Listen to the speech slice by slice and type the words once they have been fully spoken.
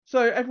So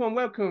everyone,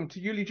 welcome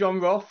to Uli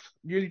Jon Roth.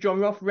 Uli Jon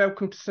Roth,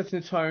 welcome to Setting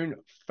the Tone.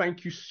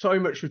 Thank you so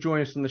much for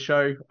joining us on the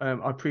show. I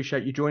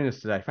appreciate you joining us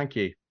today. Thank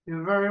you.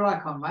 You're very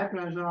welcome. My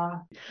pleasure.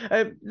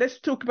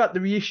 Let's talk about the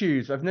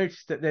reissues. I've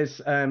noticed that there's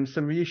some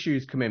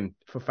reissues coming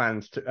for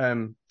fans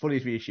for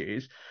these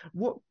reissues.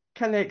 What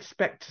can they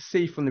expect to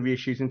see from the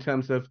reissues in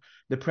terms of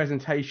the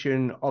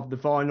presentation of the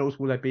vinyls?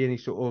 Will there be any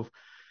sort of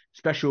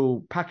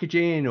special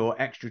packaging or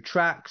extra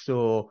tracks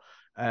or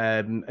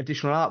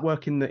additional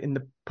artwork in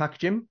the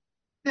packaging?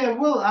 There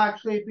will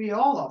actually be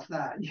all of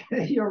that.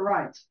 You're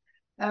right.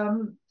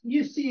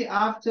 You see,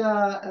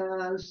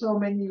 after so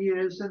many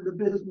years in the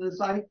business,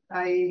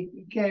 I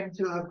came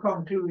to a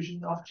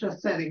conclusion of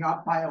just setting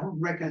up my own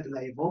record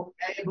label,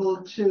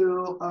 able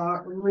to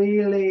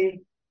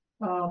really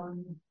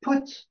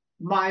put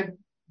my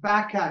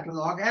back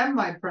catalog and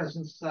my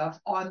present stuff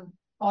on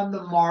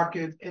the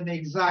market in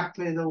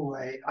exactly the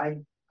way I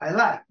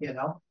like.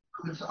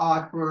 It's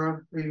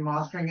artwork,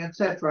 remastering,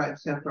 etc.,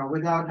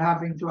 without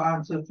having to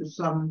answer to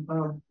some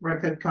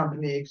record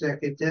company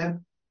executive.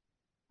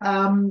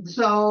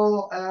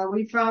 So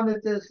we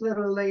founded this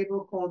little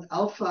label called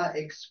Alpha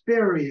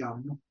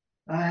Experium,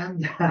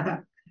 and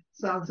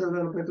sounds a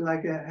little bit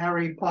like a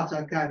Harry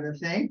Potter kind of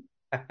thing.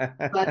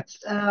 But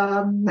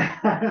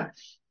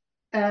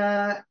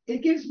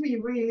it gives me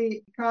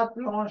really carte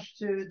blanche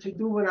to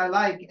do what I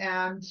like.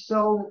 And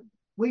so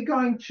we're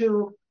going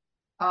to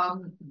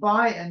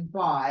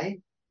buy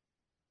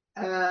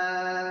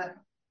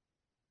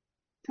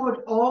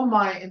put all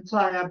my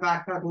entire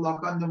back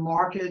catalog on the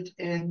market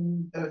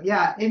in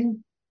a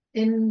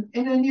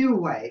new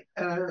way,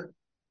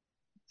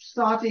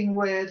 starting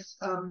with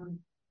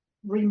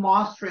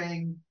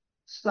remastering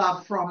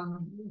stuff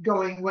from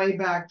going way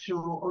back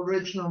to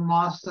original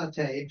master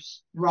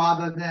tapes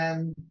rather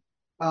than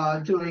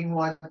doing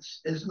what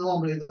is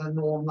normally the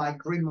norm, like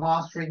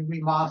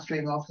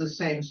remastering of the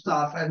same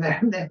stuff, and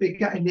then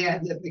in the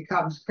end it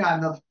becomes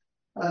kind of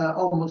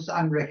almost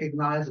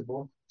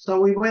unrecognizable. So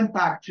we went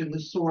back to the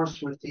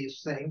source with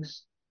these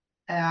things.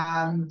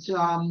 And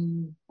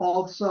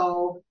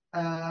also,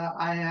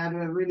 I had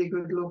a really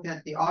good look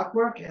at the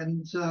artwork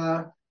and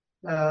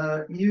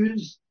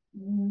used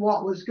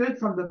what was good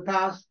from the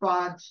past,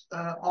 but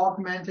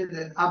augmented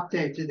and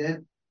updated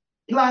it.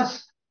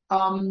 Plus,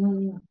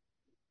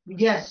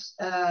 yes,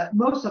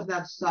 most of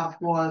that stuff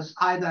was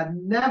either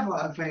never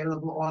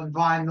available on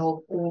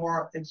vinyl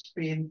or it's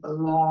been a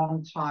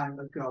long time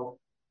ago.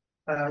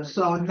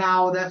 So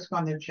now that's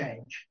going to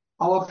change.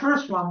 Our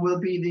first one will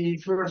be the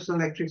first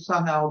Electric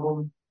Sun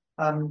album,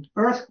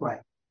 Earthquake,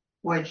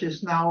 which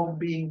is now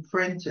being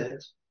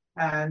printed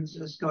and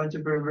is going to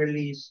be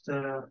released,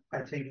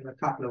 I think, in a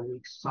couple of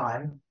weeks'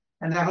 time.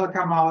 And that will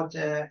come out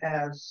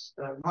as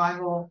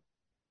vinyl,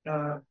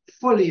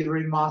 fully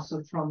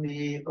remastered from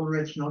the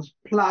originals,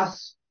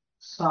 plus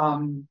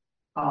some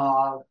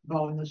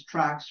bonus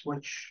tracks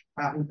which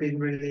haven't been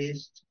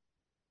released.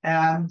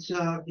 And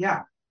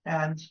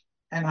and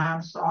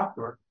enhanced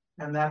artwork,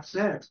 and that's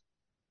it.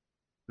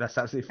 That's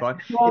absolutely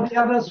fine. All the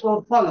others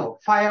will follow.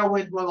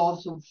 Firewind will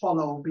also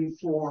follow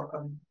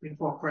before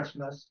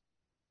Christmas,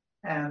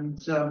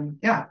 and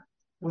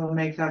we'll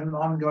make that an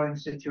ongoing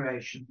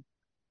situation.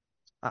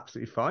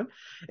 Absolutely fine.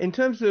 In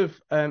terms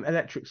of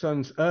Electric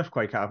Sun's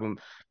Earthquake album,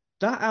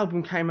 that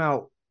album came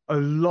out a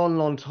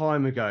long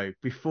time ago,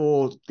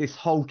 before this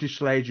whole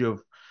digital age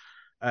of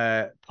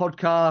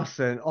podcasts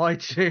and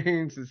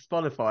iTunes and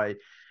Spotify.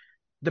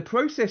 The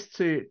process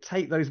to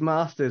take those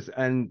masters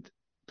and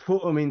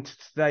put them into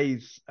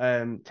today's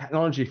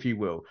technology, if you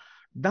will,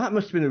 that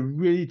must have been a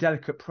really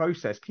delicate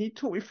process. Can you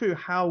talk me through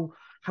how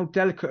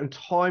delicate and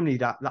timely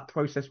that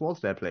process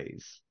was there,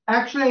 please?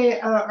 Actually,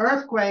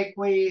 Earthquake,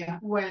 we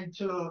went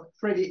to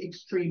pretty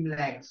extreme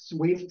lengths.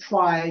 We've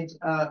tried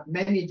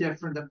many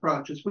different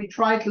approaches. We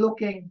tried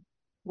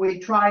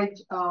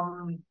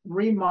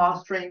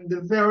remastering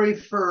the very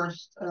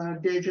first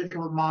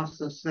digital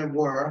masters there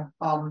were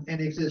in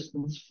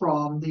existence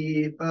from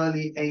the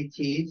early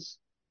 80s.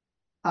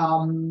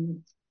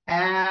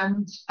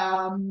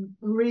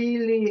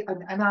 Really,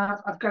 and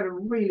I've got a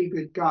really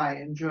good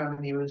guy in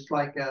Germany who's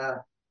like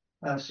a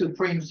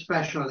supreme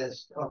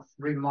specialist of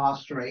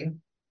remastering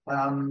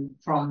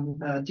from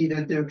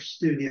Dieter Dirk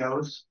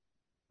Studios.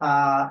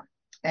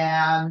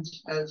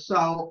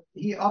 So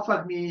he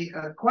offered me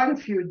quite a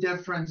few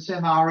different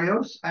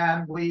scenarios,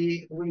 and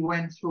we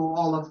went through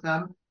all of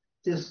them,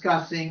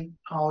 discussing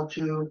how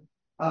to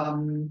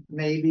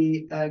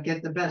maybe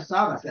get the best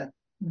out of it.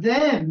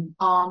 Then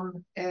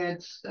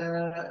it's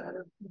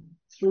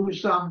through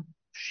some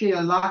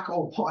sheer luck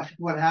or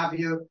what have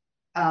you,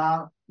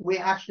 we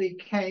actually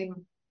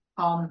came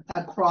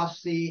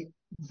across the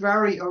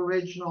very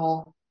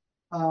original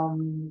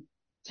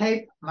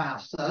tape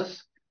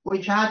masters,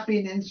 which had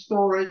been in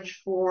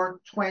storage for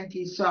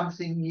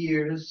 20-something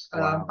years.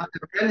 Wow.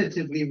 Under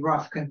relatively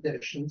rough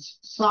conditions,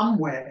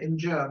 somewhere in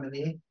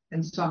Germany,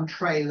 in some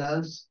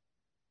trailers.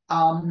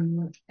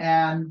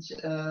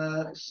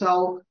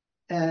 So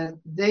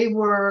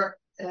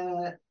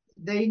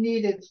they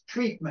needed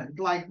treatment,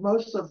 like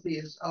most of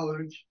these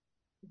old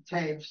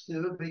tapes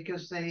do,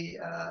 because they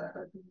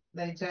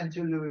tend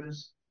to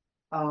lose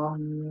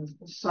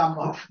some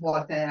of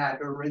what they had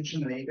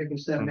originally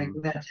because they're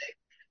Mm-hmm. magnetic.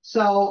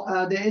 So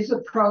there is a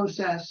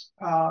process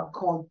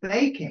called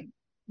baking,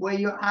 where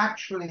you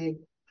actually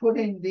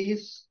putting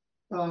these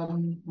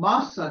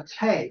master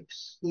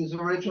tapes, these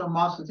original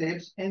master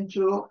tapes,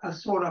 into a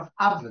sort of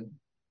oven,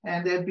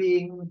 and they're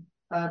being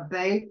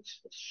baked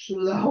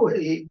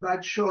slowly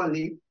but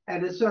surely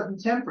at a certain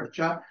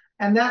temperature,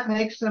 and that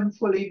makes them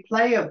fully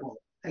playable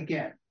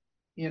again,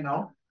 you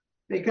know,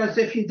 because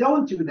if you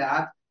don't do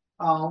that,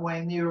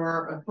 when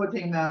you're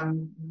putting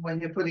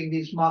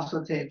these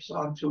master tapes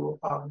onto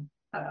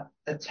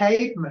a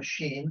tape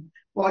machine,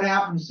 what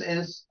happens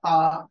is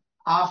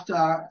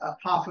after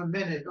half a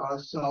minute or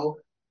so,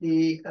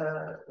 the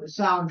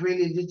sound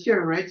really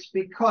deteriorates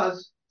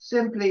because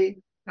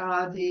simply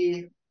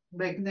the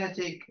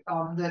magnetic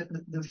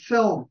the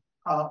film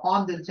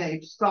on the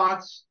tape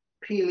starts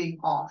peeling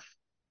off,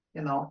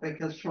 you know,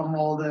 because from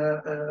all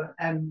the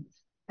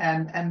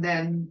and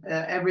then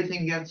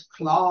everything gets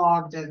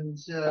clogged, and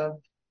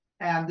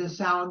the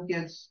sound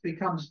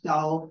becomes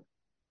dull.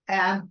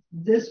 And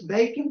this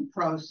baking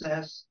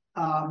process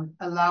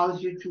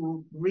allows you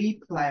to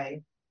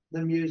replay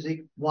the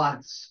music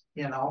once,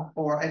 you know,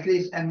 or at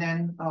least, and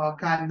then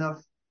kind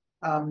of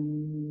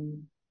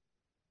um,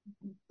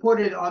 put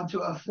it onto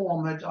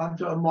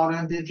a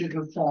modern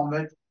digital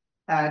format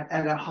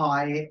at a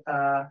high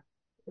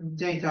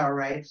data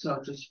rate, so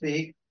to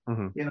speak,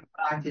 Mm-hmm. you know,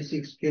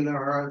 96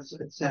 kilohertz,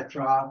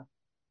 etc.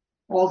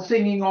 All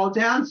singing, all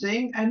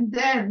dancing, and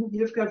then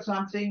you've got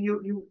something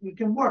you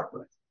can work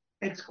with.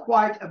 It's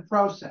quite a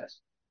process.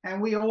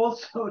 And we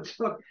also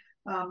took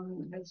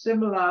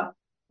similar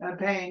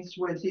pains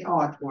with the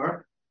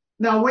artwork.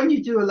 Now, when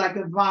you do like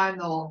a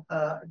vinyl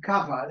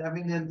cover, I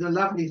mean, the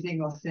lovely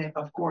thing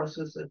of course,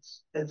 is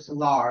it's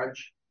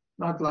large,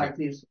 not Yeah. like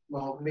these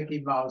little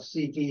Mickey Mouse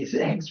CD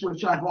things,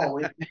 which I've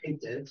always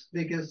hated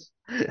because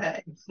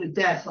it's the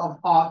death of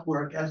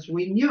artwork as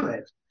we knew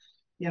it,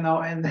 you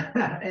know, and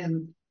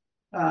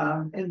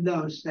in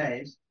those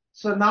days.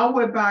 So now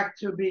we're back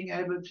to being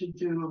able to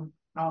do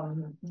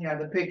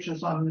the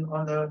pictures on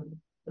a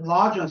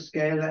larger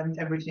scale, and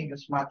everything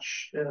is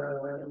much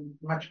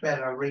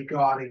better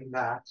regarding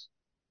that,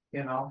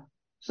 you know.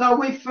 So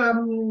we've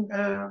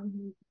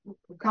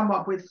come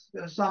up with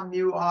some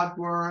new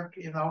artwork,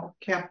 you know,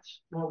 kept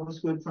what was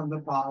good from the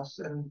past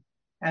and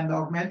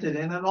augmented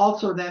it. And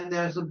also then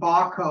there's a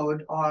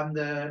barcode on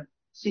the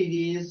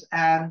CDs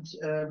and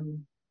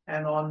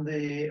on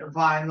the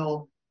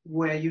vinyl,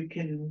 where you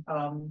can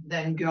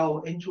then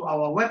go into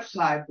our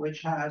website,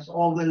 which has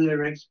all the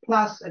lyrics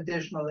plus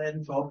additional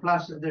info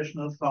plus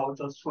additional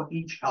photos for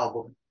each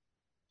album,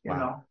 you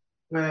Wow.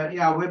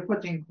 know. We're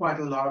putting quite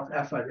a lot of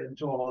effort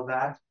into all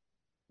that,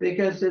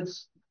 because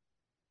it's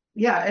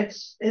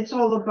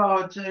all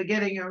about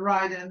getting it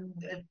right, and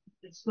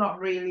it's not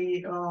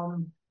really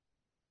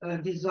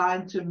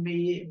designed to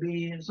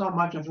be so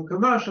much of a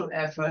commercial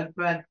effort,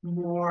 but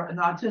more an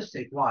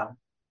artistic one,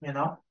 you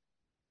know.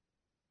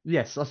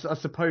 Yes, I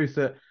suppose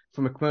that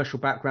from a commercial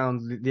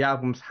background, the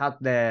albums had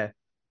their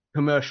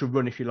commercial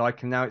run, if you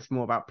like, and now it's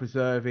more about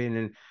preserving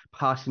and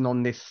passing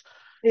on this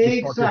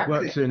body of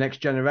work Exactly. to the next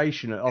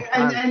generation of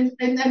and fans. and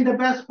and in the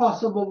best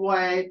possible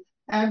way.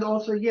 And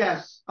also,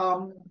 yes,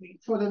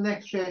 for the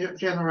next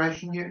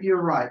generation,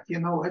 you're right. You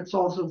know, it's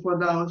also for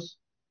those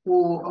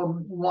who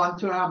want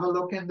to have a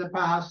look in the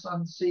past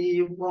and see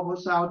what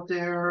was out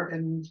there,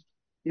 and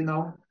you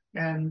know,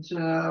 and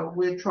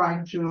we're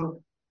trying to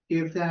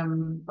give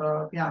them,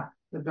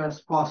 the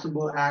best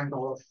possible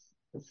angle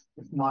of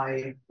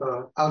my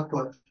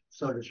output,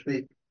 so to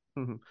speak.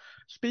 Mhm.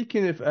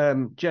 Speaking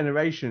of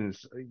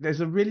generations, there's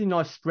a really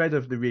nice spread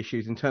of the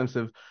reissues in terms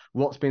of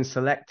what's been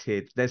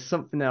selected. There's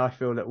something there I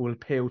feel that will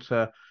appeal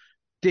to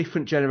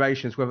different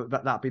generations, whether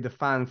that be the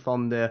fan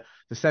from the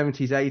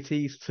 70s,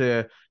 80s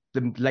to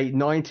the late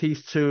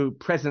 90s to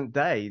present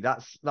day.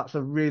 That's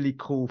a really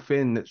cool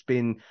thing that's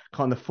been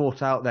kind of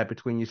thought out there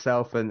between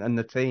yourself and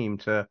the team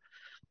to,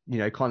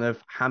 kind of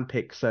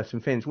handpick certain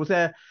things. Was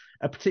there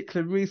a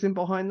particular reason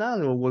behind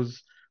that, or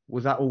was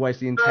that always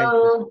the intention?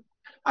 Uh,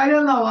 I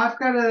don't know. I've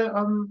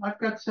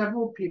got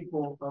several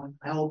people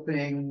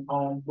helping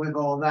with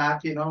all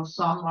that. You know,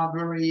 some are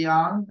very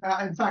young.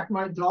 In fact,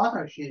 my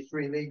daughter, she's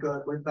really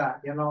good with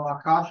that. You know,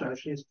 Akasha,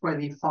 she's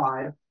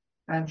 25,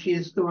 and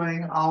she's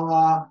doing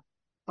our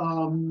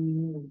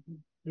um,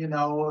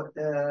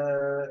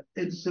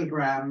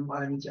 Instagram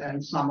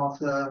and some of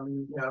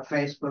the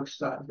Facebook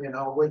stuff. You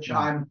know, which Mm.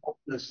 I'm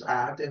hopeless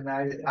at, and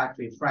I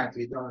actually,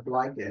 frankly, don't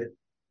like it.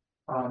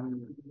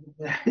 um,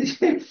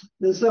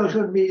 the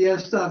social media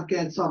stuff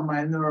gets on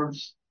my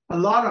nerves a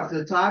lot of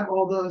the time,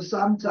 although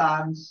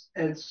sometimes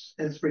it's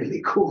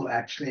really cool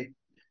actually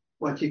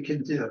what you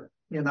can do,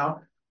 you know.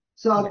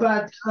 So, Yeah.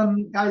 but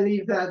I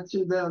leave that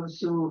to those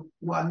who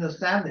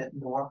understand it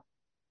more.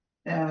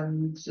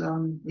 And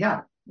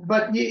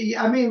but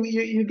I mean,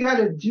 you got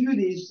to do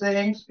these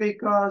things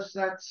because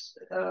that's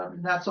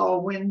our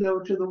window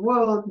to the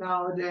world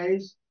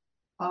nowadays.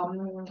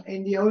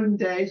 In the olden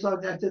days, or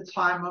at the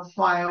time of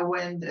fire,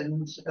 wind,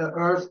 and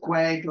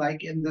earthquake,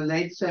 like in the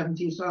late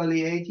 70s,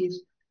 early 80s,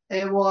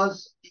 it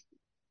was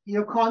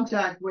your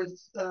contact with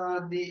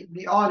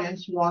the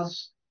audience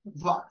was,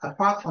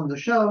 apart from the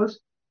shows,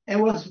 it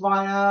was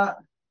via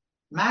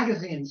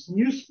magazines,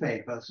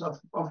 newspapers,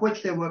 of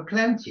which there were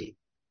plenty.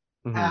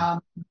 Hmm.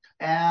 Um,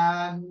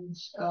 and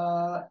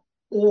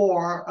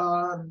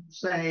or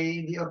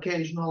say the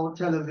occasional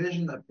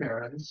television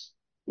appearance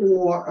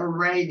or a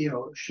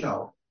radio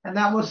show, and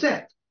that was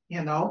it,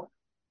 you know.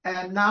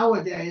 And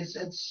nowadays,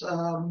 it's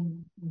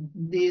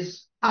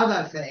these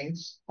other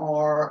things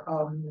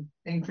are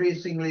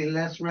increasingly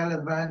less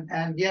relevant.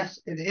 And yes,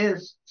 it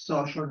is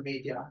social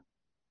media,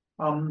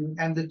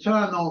 and the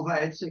turnover,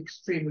 it's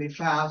extremely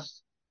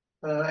fast.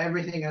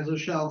 Everything has a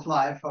shelf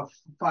life of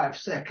 5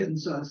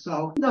 seconds or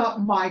so.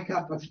 Not my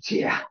cup of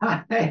tea,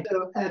 I have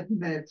to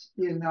admit,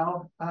 you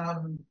know.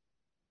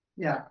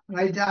 Yeah,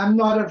 I'm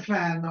not a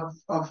fan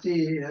of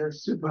the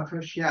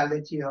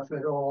superficiality of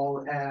it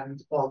all,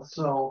 and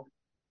also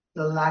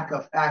the lack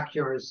of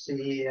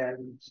accuracy,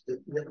 and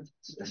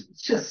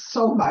just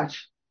so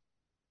much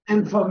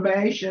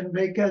information,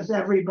 because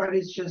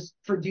everybody's just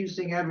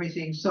producing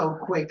everything so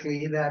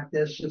quickly that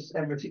there's just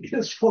everything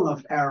is full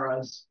of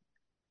errors.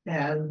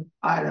 And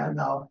I don't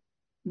know,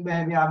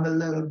 maybe I'm a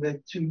little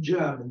bit too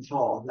German for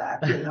all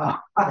that, you know.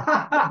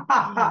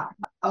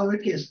 A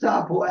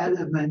Gestapo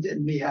element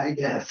in me, I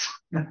guess.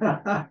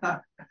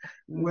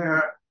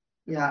 Where,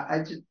 yeah,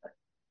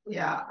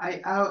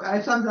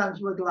 I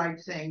sometimes would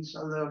like things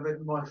a little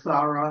bit more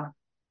thorough,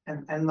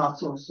 and not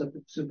so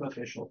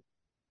superficial.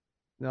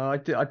 No, I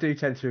do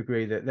tend to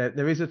agree that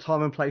there is a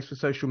time and place for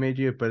social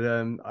media, but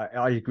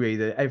I agree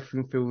that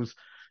everything feels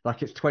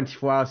like it's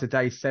 24 hours a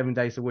day, 7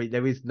 days a week.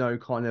 There is no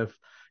kind of,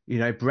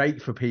 break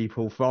for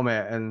people from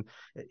it, and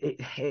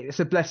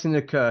it's a blessing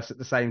and a curse at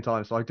the same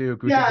time. So I do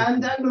agree with Yeah,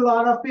 and you. then a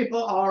lot of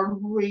people are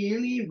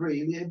really,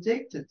 really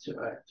addicted to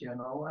it, you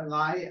know. And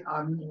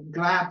I'm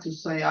glad to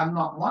say I'm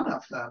not one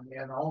of them,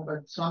 you know.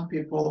 But some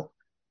people,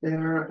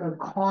 they're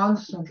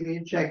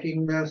constantly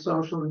checking their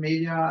social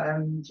media,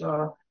 and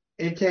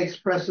it takes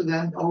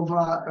precedent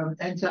over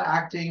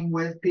interacting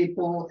with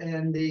people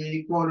in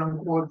the quote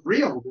unquote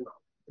real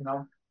world, you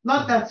know.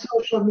 Not Mhm. that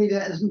social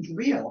media isn't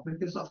real,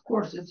 because of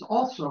course it's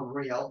also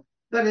real,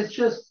 but it's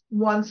just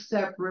one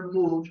step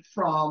removed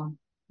from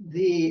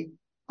the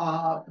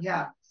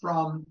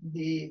from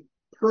the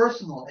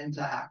personal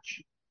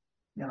interaction,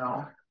 you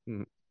know,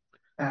 Mm.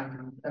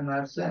 and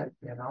that's it,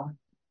 you know.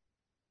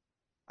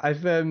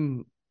 I've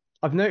um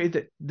I've noted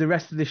that the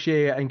rest of this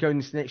year and going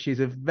into next year is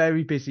a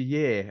very busy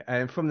year.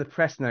 And from the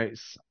press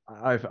notes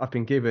I've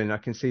been given, I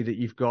can see that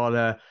you've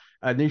got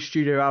a new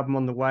studio album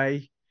on the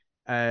way.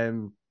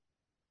 Um,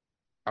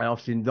 I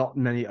obviously not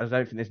many. I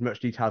don't think there's much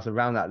details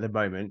around that at the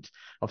moment.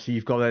 Obviously,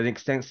 you've got an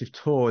extensive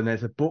tour and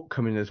there's a book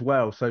coming as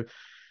well. So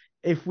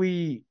if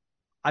we,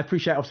 I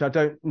appreciate. Obviously, I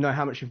don't know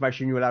how much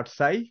information you're allowed to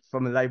say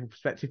from a label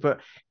perspective,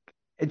 but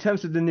in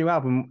terms of the new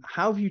album,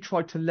 how have you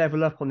tried to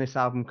level up on this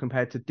album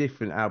compared to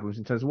different albums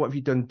in terms of what have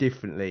you done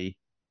differently?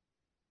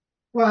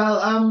 Well,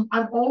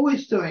 I'm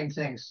always doing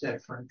things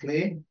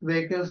differently,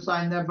 because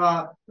I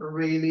never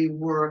really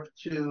work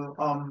to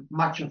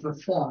much of a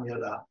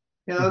formula.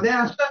 You know, Mhm. there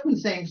are certain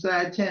things that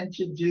I tend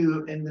to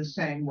do in the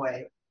same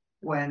way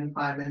when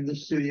I'm in the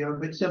studio,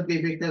 but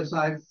simply because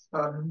I've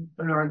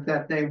learned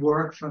that they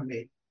work for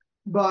me.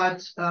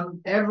 But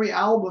every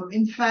album,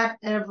 in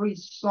fact, every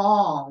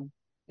song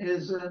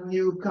is a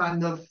new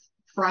kind of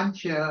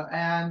frontier,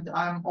 and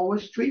I'm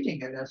always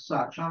treating it as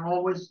such. I'm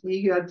always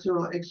eager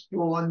to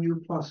explore new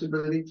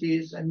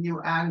possibilities and new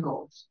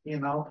angles, you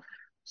know.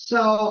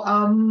 So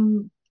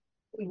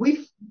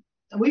we've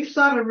we've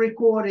started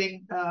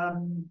recording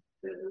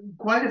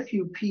quite a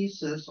few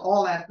pieces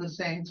all at the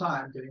same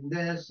time, doing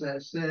this,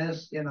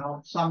 you know,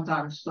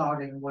 sometimes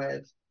starting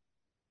with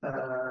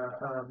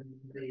the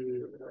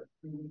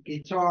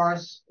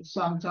guitars,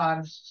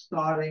 sometimes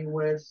starting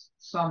with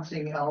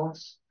something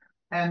else,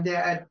 and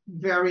they're at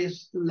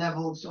various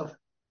levels of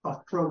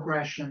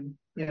progression,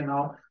 you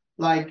know.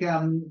 Like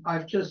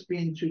I've just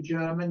been to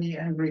Germany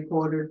and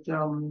recorded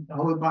a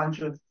whole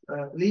bunch of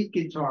lead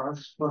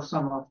guitars for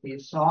some of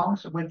these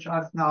songs, which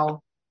I've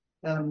now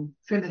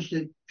finished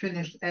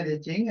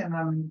editing, and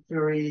I'm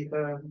very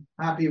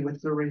happy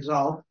with the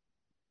result,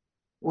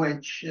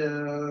 which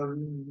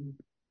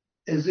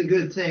is a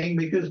good thing,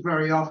 because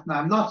very often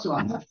I'm not so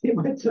happy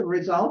with the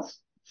results.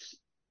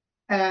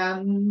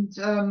 And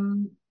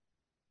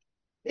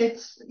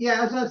it's,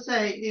 yeah, as I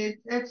say,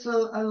 it's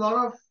a lot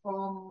of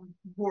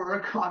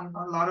work on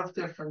a lot of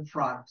different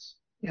fronts,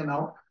 you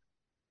know,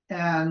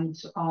 and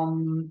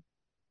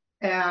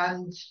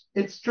and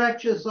it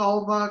stretches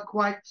over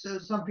quite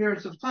some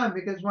periods of time,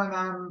 because when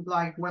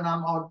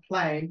I'm out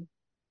playing,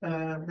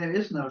 there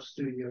is no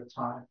studio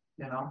time,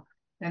 you know.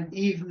 And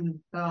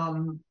even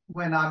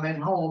when I'm at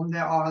home,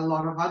 there are a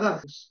lot of other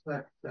things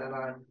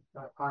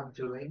I'm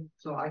doing,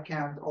 so I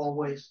can't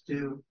always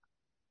do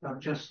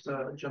just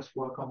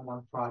work on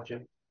one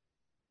project.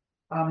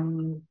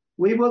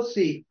 We will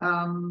see.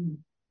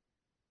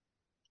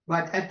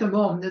 But at the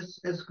moment,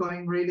 it's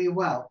going really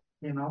well,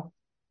 you know.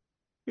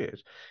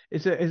 Good.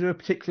 Is there a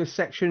particular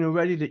section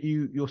already that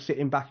you're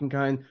sitting back and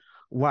going,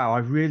 wow, I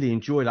really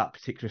enjoy that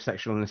particular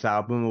section on this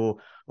album,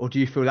 or do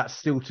you feel that's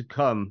still to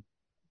come?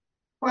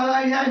 Well,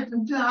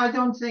 I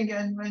don't think,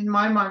 in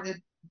my mind,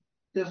 it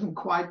doesn't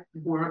quite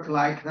work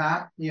like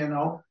that, you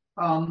know.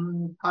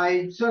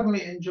 I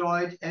certainly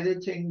enjoyed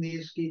editing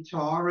these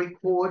guitar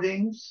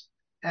recordings,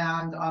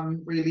 and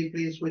I'm really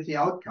pleased with the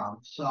outcome.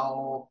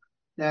 So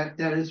that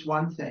is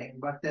one thing,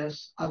 but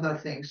there's other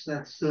things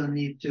that still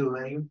need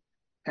doing,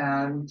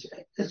 and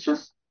it's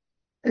just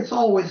it's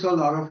always a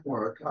lot of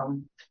work,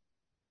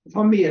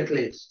 for me at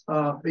least,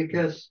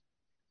 because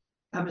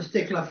I'm a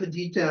stickler for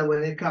detail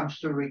when it comes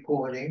to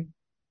recording,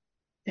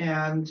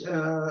 and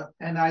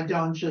I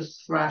don't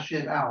just thrash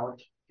it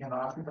out. You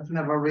know, I've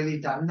never really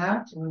done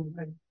that.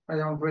 I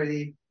don't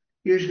really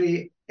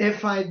usually,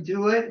 if I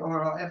do it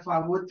or if I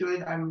would do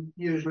it, I'm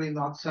usually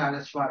not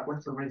satisfied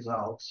with the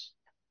results.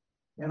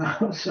 You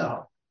know,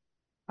 so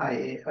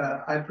I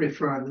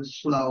prefer the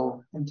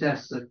slow and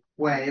tested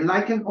way,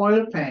 like an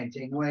oil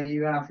painting where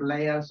you have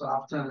layers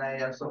after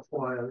layers of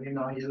oil. You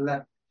know, you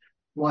let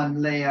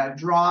one layer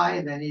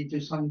dry, then you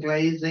do some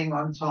glazing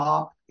on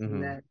top, and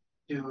Hmm. then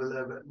do a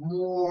little bit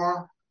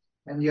more,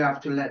 and you have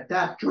to let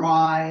that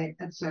dry,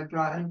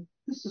 etc. And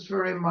this is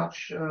very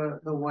much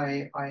the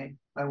way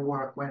I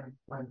work when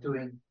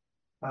doing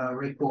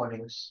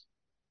recordings.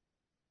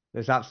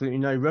 There's absolutely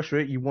no rush for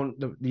it. You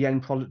want the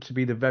end product to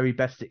be the very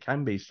best it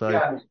can be. So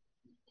Yeah,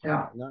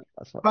 yeah. no,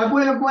 that's not, But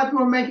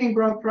we're making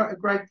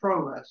great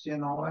progress, you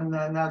know, and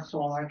then that's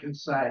all I can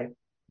say.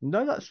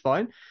 no, that's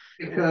fine.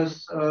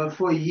 Because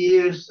for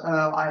years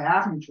I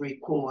haven't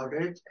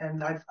recorded,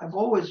 and I've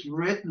always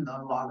written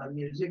a lot of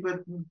music,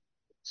 but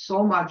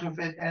so much of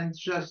it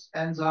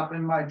ends up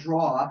in my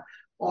drawer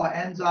or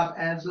ends up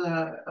as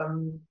a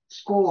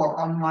score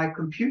on my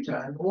computer,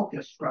 an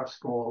orchestra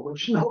score,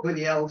 which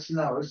nobody else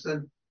knows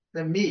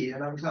than me, you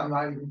know, because I'm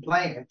not even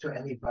playing it to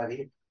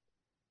anybody.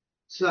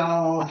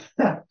 So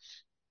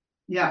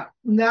yeah,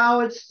 now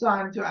it's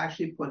time to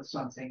actually put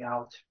something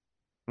out.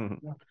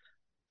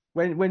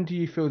 When do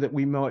you feel that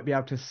we might be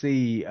able to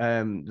see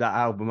that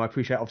album? I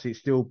appreciate obviously it's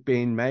still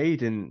being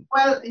made and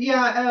Well,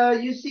 yeah,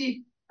 you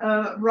see,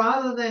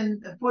 rather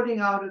than putting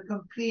out a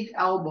complete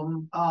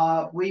album,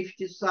 we've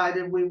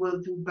decided we will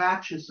do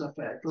batches of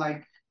it,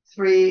 like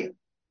three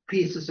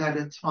pieces at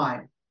a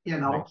time, you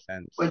know, makes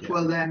sense. which Yeah.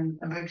 will then,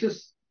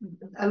 because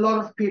a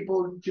lot of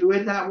people do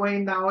it that way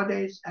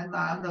nowadays, and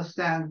I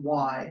understand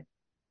why.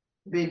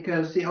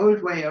 Because the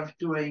old way of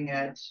doing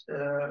it,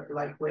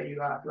 like where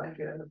you have like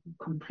a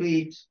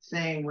complete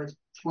thing with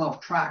 12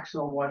 tracks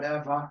or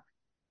whatever,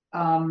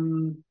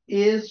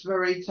 is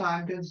very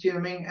time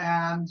consuming.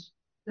 And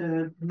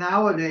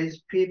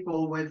nowadays,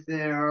 people with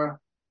their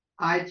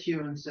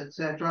iTunes,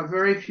 etc.,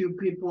 very few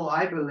people,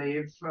 I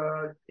believe,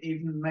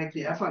 even make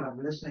the effort of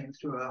listening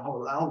to a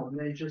whole album.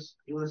 They just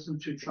listen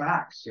to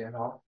tracks, you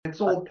know. It's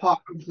all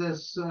part of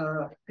this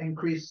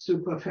increased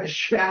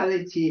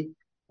superficiality.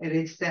 It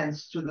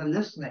extends to the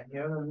listening.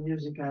 You know,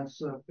 music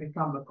has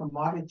become a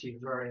commodity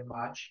very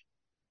much.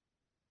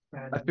 I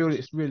And feel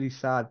it's really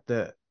sad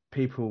that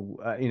people,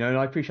 and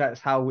I appreciate that's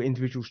how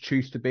individuals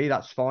choose to be.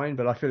 That's fine,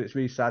 but I feel it's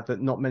really sad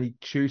that not many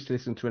choose to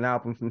listen to an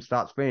album from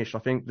start to finish. I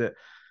think that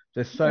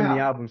there's so many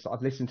yeah, albums that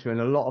I've listened to, and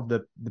a lot of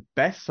the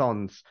best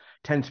songs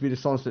tend to be the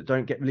songs that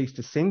don't get released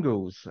as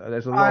singles.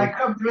 There's a lot I of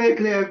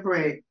completely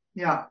agree.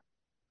 Yeah,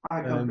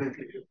 I um,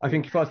 completely I agree.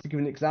 think if I was to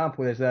give an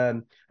example, there's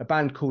a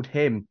band called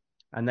Him,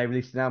 and they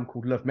released an album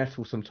called Love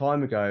Metal some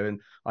time ago.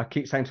 And I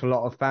keep saying to a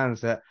lot of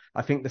fans that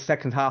I think the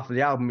second half of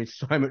the album is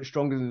so much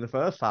stronger than the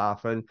first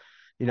half. And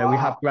we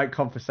have Wow. great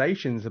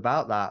conversations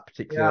about that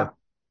particular.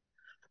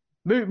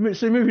 Yeah.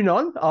 So moving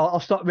on, I'll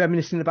start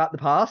reminiscing about the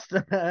past.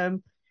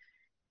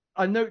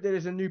 I note there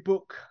is a new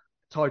book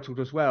titled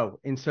as well,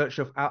 "In Search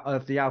of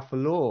the Alpha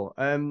Law."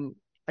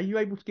 Are you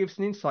able to give us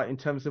an insight in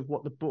terms of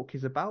what the book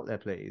is about there,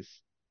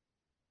 please?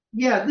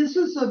 Yeah, this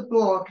is a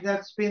book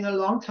that's been a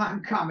long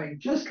time coming,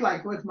 just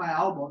like with my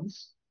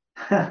albums.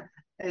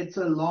 It's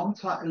a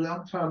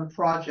long-term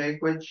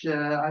project, which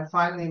I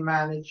finally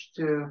managed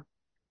to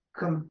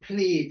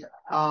complete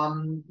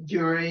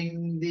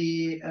during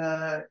the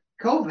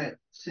COVID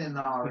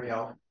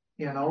scenario,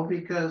 you know,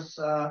 because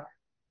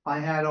I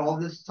had all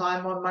this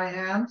time on my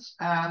hands,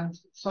 and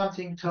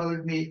something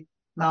told me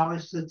now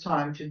is the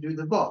time to do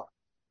the book,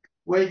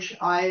 which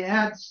I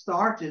had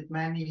started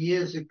many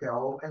years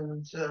ago,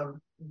 and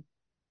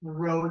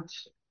wrote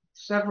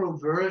several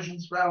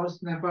versions, but I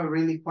was never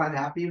really quite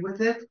happy with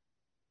it,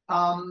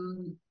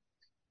 um,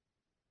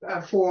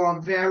 for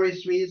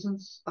various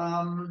reasons.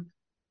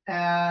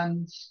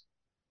 And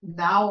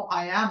now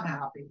I am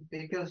happy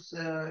because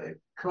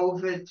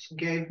COVID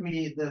gave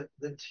me the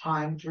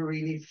time to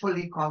really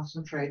fully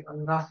concentrate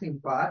on nothing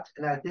but,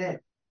 and I did.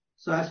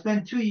 So I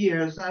spent 2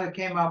 years and I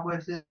came up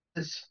with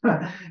this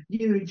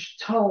huge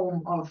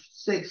tome of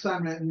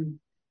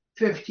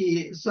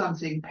 650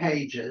 something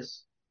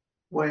pages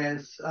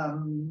with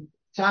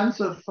tons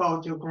of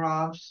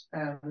photographs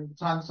and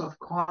tons of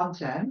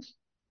content.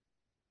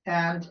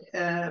 And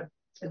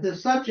the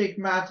subject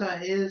matter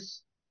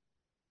is,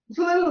 it's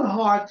a little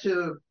hard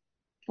to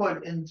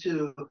put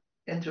into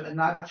a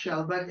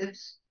nutshell, but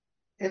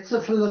it's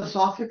a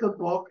philosophical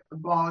book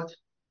about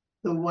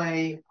the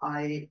way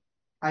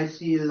I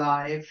see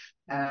life,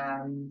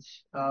 and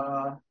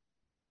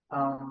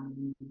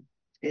um,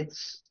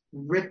 it's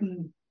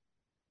written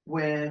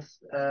with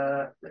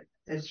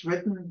it's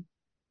written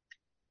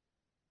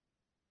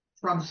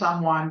from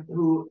someone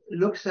who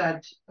looks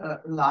at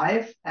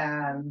life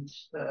and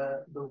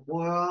the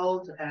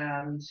world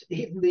and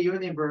even the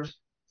universe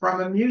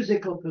from a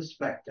musical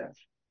perspective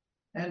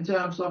in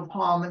terms of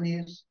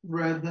harmonies,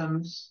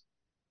 rhythms,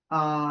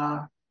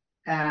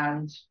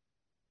 and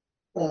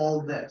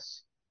all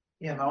this,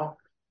 you know,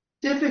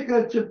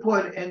 difficult to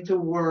put into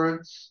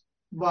words,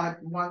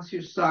 but once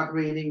you start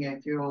reading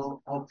it,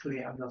 you'll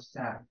hopefully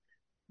understand.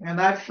 And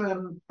I've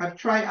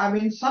tried. I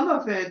mean, some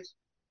of it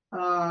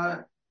uh,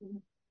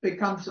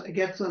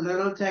 gets a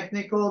little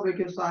technical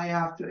because I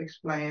have to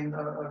explain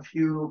a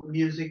few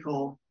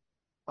musical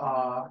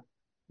uh,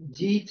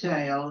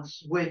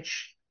 details,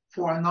 which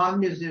for a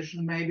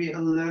non-musician may be a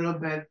little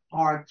bit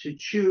hard to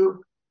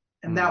chew.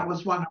 And that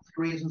was one of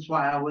the reasons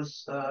why I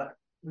was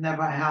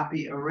never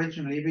happy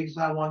originally, because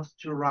I wanted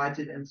to write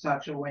it in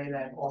such a way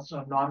that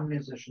also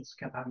non-musicians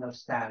can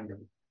understand it.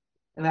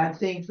 And I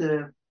think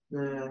the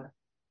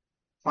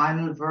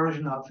final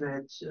version of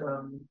it,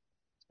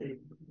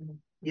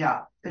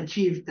 yeah,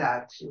 achieved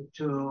that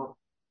to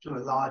a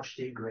large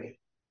degree,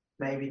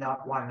 maybe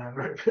not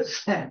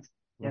 100%,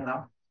 you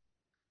know.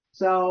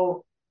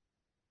 So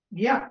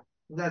yeah,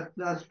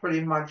 that's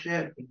pretty much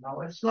it. You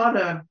know,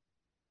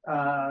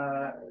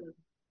 uh,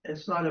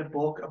 it's not a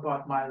book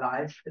about my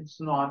life. It's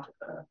not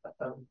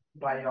a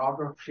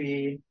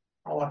biography,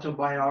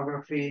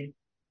 autobiography.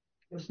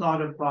 It's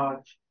not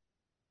about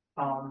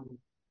um,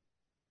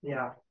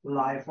 yeah,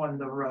 life on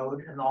the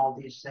road and all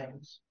these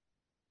things.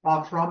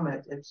 Far from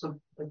it. It's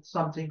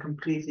something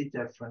completely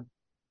different.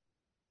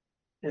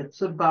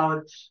 It's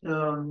about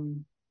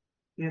you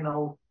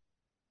know,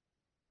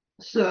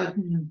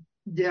 certain,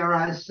 dare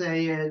I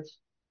say it,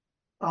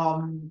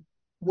 um,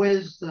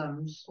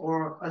 wisdoms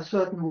or a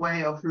certain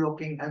way of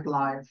looking at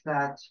life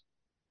that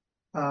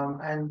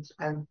and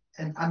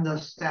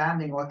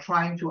understanding or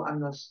trying to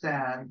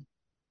understand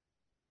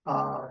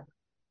uh,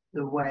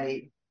 the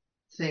way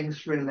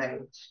things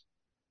relate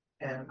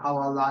in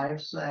our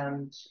lives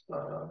and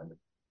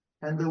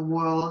the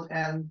world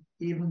and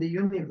even the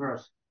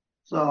universe.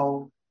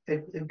 So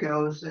it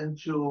goes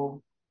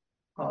into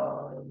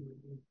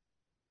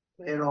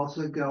it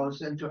also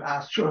goes into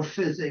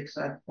astrophysics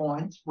at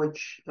points,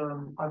 which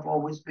I've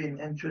always been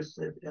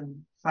interested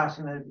in,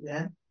 fascinated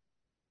in.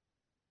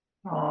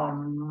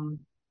 Um,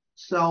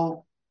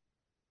 so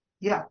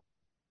yeah,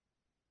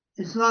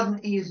 it's not an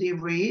easy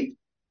read,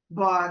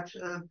 but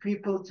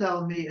people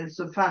tell me it's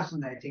a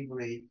fascinating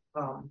read.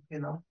 You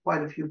know,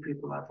 quite a few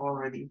people have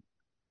already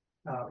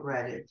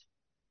read it.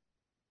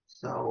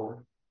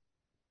 So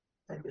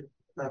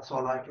that's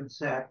all I can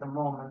say at the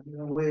moment. You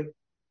know,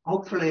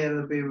 hopefully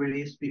it'll be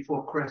released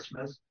before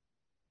Christmas.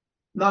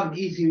 Not an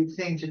easy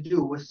thing to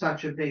do with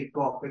such a big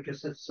book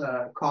because it's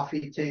a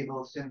coffee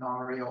table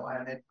scenario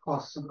and it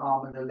costs an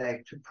arm and a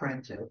leg to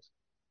print it.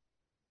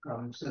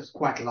 So it's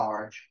quite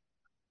large,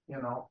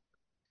 you know.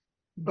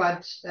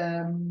 But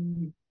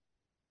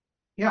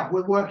yeah,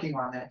 we're working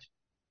on it.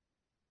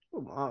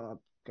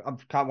 I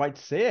can't wait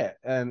to see it.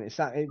 It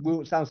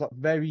sounds like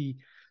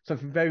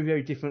something very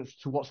very different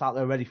to what's out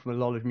there already from a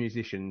lot of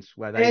musicians,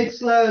 where they It's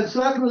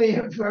certainly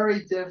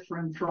very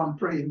different from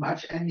pretty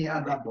much any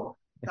other book.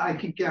 I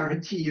can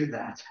guarantee you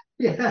that.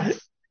 Yes.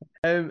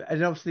 and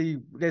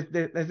obviously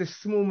there's this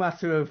small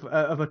matter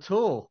of a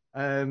tour.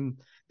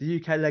 The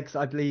UK legs,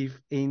 I believe,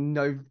 in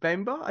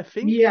November, I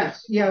think.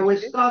 Yes, yeah, we're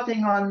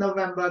starting on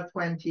November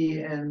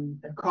 20 in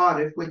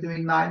Cardiff. We're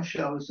doing 9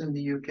 shows in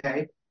the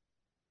UK,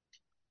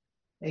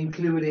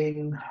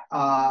 including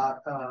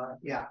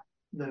yeah,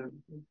 the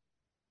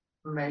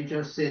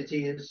major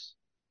cities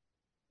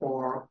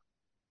or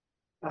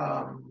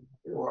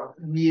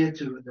near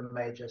to the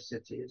major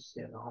cities,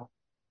 you know.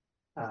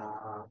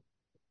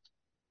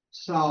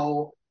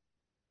 So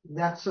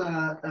that's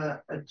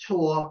a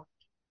tour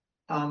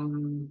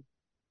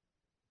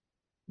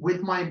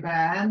with my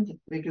band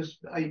because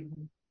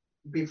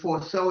before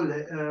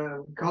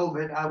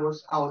COVID, I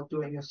was out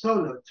doing a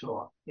solo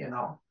tour, you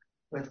know,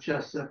 with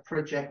just a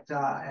projector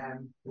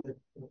and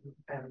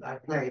I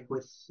played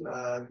with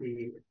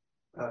the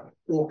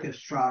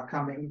orchestra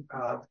coming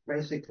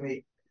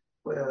basically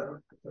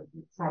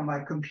from my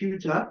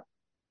computer,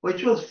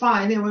 which was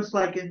fine. It was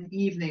like an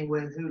evening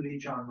with Uli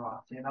Jon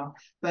Roth, you know.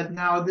 But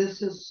now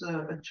this is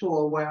a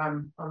tour where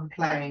I'm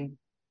playing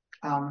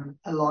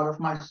a lot of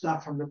my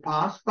stuff from the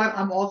past, but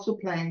I'm also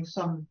playing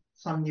some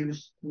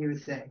new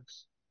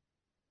things.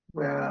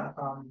 Where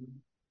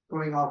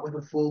going out with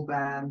a full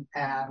band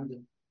and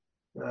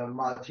the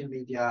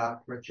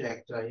multimedia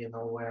projector, you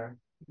know, where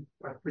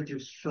I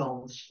produce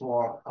films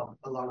for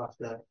a lot of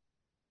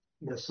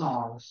the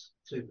songs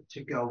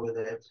to go with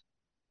it.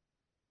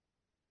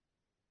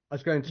 I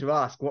was going to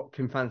ask, what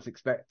can fans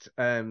expect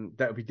that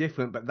will be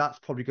different, but that's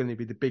probably going to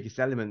be the biggest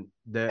element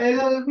that.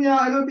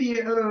 Yeah,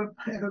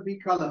 it'll be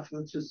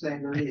colorful to say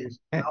the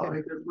least, you know,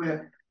 because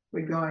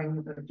we're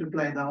going to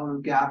play the whole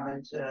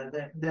gamut.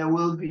 There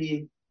will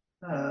be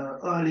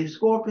early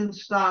Scorpion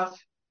stuff.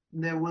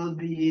 There will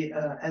be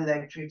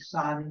Electric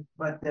Sun,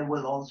 but there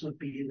will also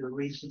be the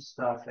recent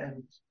stuff,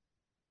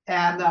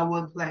 and I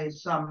will play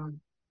some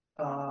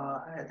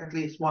at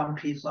least one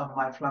piece on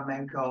my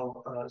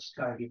flamenco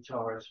sky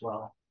guitar as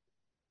well.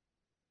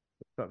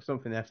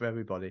 Something there for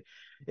everybody.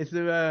 Is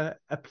there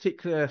a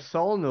particular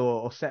song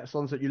or set of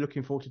songs that you're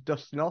looking forward to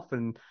dusting off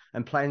and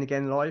playing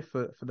again live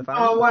for the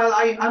fans? Well,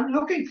 I'm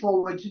looking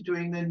forward to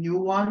doing the new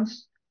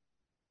ones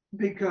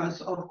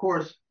because, of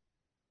course,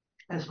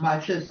 as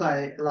much as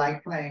I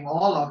like playing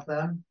all of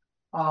them,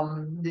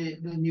 the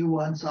new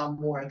ones are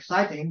more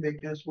exciting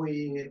because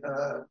we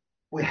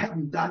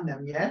haven't done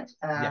them yet,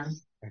 and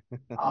Yes.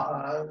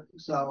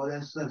 so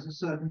there's a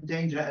certain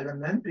danger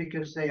element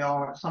because they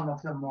are some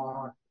of them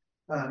are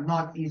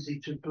not easy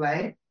to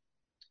play,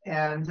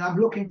 and I'm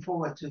looking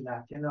forward to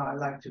that. You know, I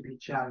like to be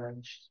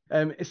challenged.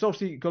 It's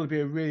obviously got to be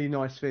a really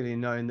nice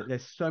feeling knowing that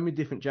there's so many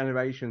different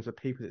generations of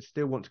people that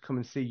still want to come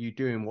and see you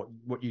doing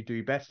what you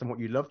do best and what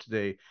you love to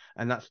do,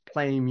 and that's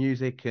playing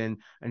music and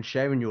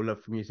sharing your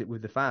love for music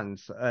with the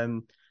fans.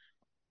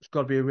 It's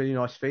got to be a really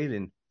nice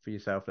feeling for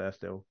yourself there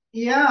still.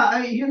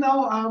 Yeah,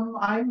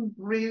 I'm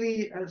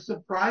really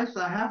surprised.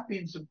 I have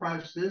been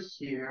surprised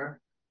this year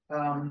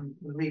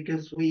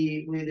because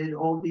we did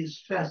all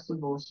these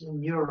festivals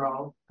in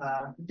Europe.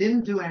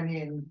 Didn't do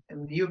any in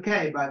the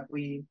UK, but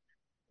we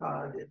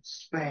did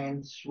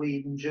Spain,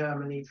 Sweden,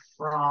 Germany,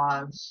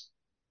 France,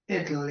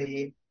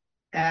 Italy,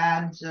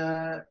 and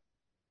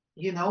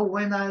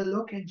when I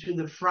look into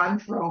the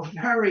front row,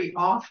 very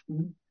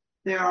often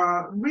there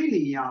are really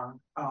young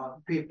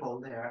people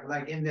there,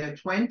 like in their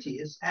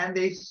 20s, and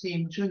they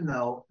seem to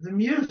know the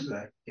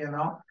music,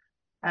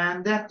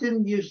 And that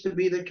didn't used to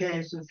be the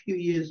case a few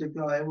years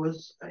ago. It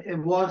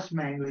was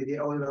mainly the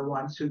older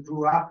ones who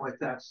grew up with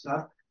that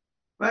stuff.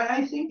 But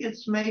I think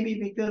it's maybe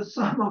because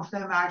some of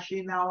them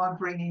actually now are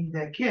bringing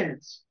their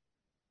kids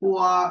who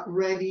are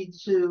ready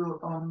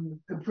to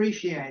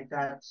appreciate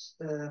that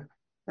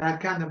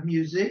kind of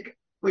music,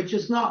 which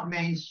is not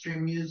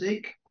mainstream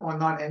music or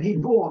not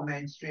anymore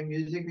mainstream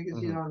music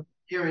because you Mhm. don't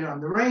hear it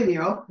on the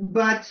radio.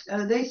 But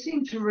they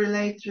seem to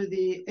relate to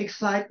the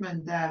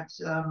excitement that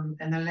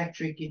an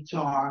electric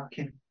guitar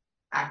can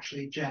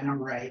actually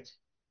generate,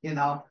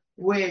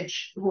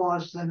 which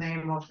was the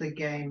name of the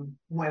game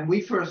when we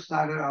first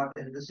started out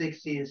in the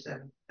 60s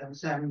and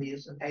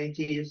 70s and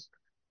 80s.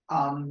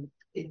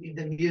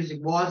 The music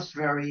was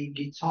very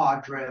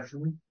guitar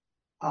driven,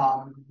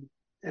 um,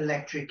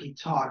 electric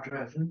guitar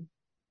driven,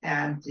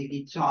 and the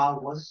guitar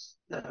was,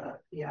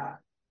 yeah,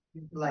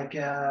 like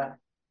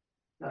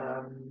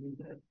um,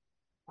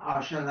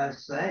 how shall I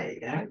say,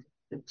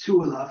 a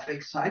tool of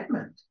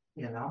excitement.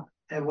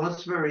 It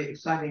was very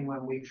exciting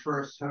when we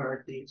first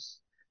heard these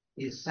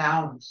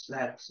sounds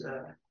that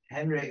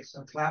Hendrix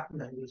and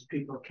Clapton and these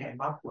people came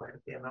up with.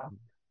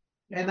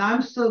 And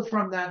I'm still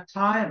from that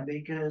time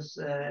because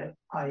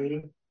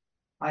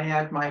I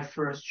had my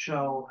first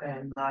show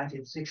in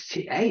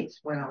 1968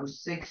 when I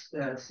was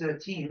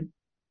 13.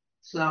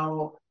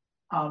 So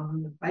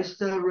I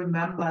still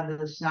remember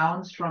the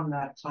sounds from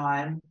that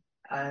time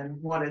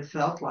and what it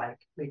felt like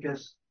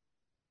because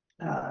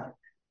uh,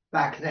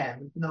 back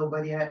then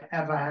nobody had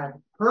ever had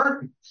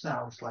heard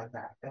sounds like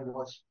that. It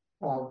was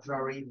all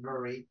very,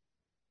 very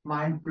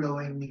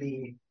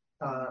mind-blowingly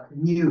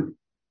new,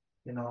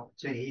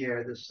 to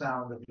hear the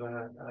sound of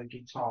a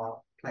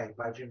guitar played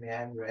by Jimi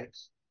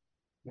Hendrix.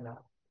 You know,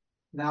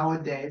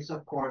 Nowadays,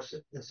 of course,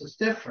 this is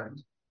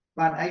different.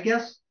 But I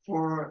guess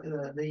for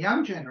the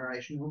young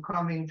generation who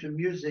come into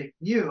music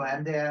new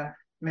and they're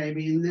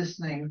maybe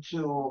listening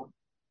to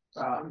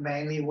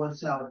mainly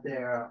what's out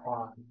there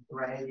on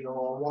radio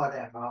or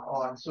whatever,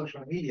 or on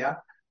social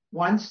media,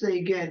 once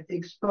they get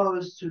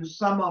exposed to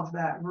some of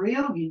that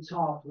real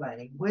guitar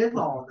playing with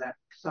all that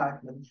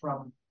excitement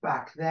from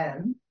back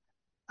then,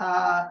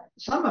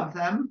 some of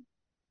them,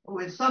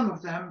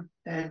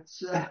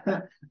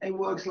 it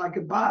works like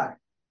a bug,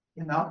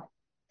 you know.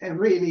 It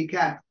really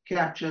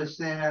captures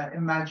their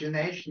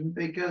imagination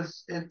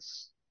because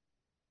it's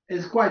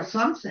quite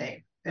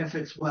something if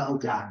it's well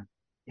done,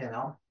 you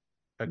know.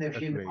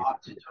 If you know Agreed. how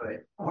to do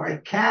it, or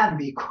it can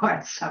be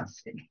quite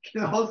something. It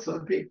can also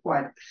be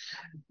quite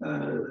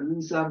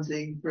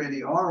something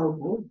pretty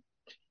horrible.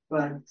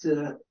 But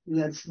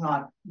let's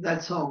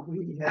hope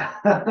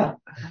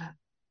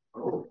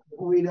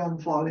we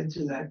don't fall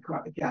into that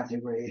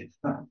category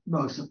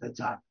most of the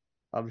time.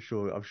 I'm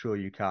sure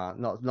you can't.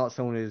 Not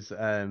someone is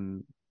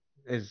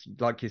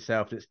like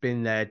yourself that's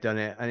been there, done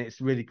it, and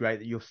it's really great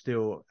that you're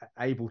still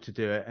able to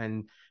do it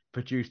and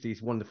produce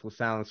these wonderful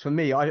sounds. For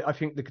me, I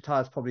think the guitar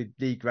is probably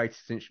the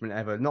greatest instrument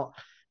ever. Not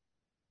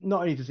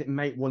only does it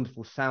make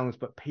wonderful sounds,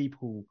 but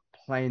people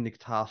playing the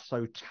guitar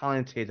so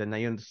talented and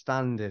they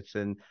understand it,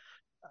 and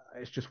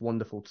it's just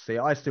wonderful to see.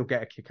 I still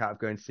get a kick out of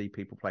going to see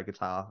people play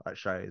guitar at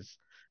shows.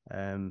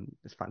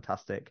 It's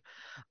fantastic.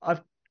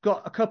 I've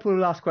got a couple of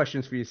last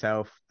questions for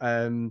yourself.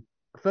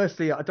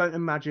 Firstly, I don't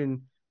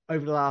imagine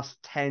over the last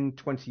 10,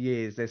 20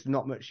 years, there's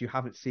not much you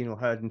haven't seen or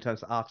heard in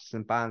terms of artists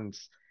and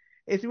bands.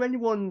 Is there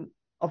anyone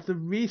of the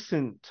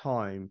recent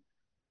time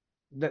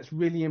that's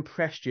really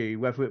impressed you,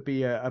 whether it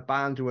be a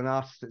band or an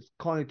artist that's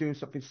kind of doing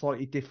something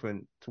slightly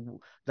different to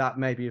that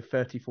maybe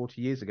 30,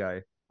 40 years ago?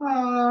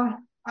 Uh,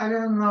 I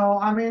don't know.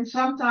 I mean,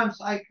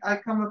 sometimes I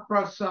come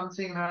across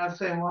something and I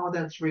say, well,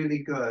 that's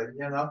really good,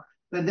 you know.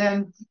 But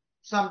then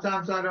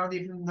sometimes I don't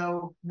even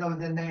know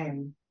the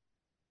name,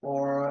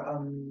 or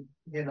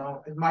you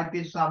know, it might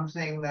be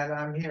something that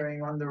I'm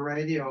hearing on the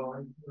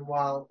radio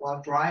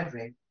while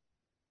driving.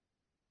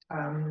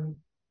 Um,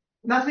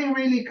 Nothing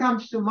really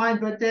comes to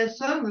mind, but there's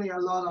certainly a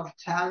lot of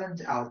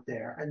talent out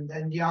there,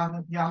 and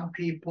young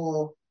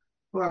people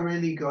who are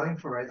really going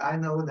for it. I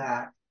know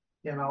that,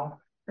 you know,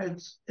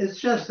 it's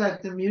just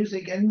that the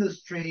music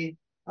industry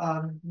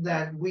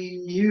that we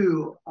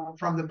knew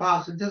from the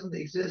past, it doesn't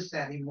exist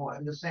anymore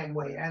in the same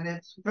way, and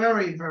it's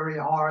very, very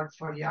hard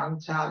for young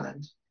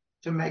talent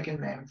to make a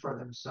name for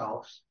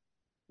themselves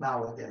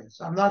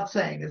nowadays. I'm not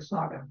saying it's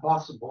not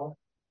impossible.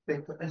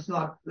 It's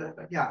not,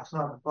 yeah, it's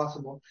not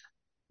impossible,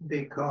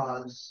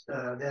 because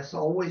there's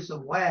always a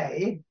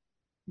way.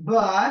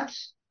 But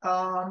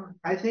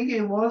I think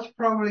it was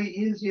probably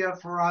easier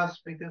for us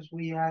because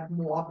we had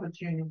more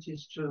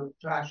opportunities to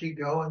actually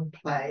go and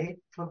play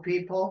for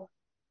people,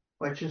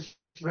 which is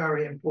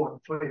very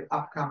important for the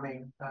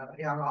upcoming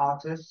young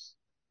artists.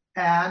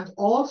 And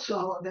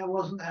also, there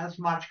wasn't as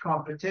much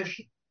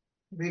competition,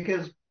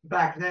 because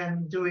back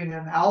then doing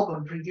an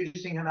album,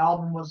 producing an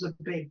album was a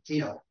big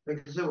deal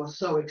because it was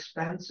so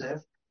expensive.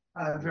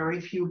 Very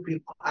few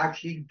people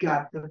actually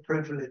got the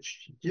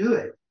privilege to do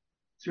it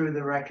through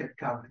the record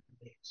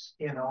companies,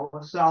 you know.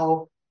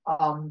 So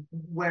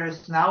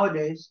whereas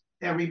nowadays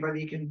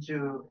everybody can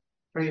do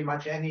pretty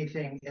much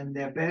anything in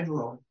their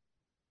bedroom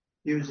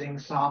using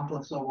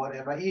samples or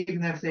whatever,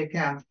 even if they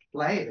can't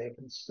play, they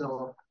can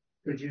still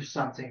produce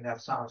something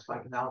that sounds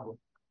like an album.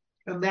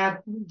 And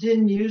that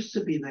didn't used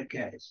to be the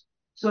case.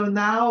 So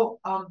now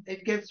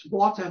it gets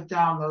watered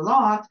down a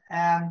lot,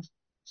 and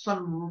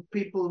some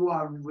people who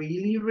are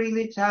really,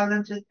 really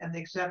talented and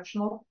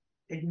exceptional,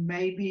 it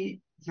may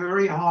be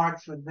very hard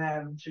for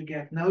them to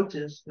get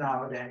noticed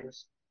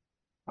nowadays.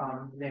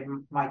 They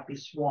might be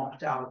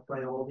swamped out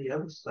by all the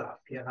other stuff,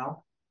 you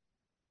know.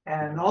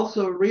 And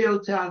also, real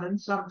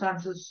talent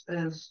sometimes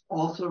is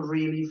also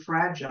really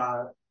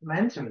fragile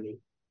mentally,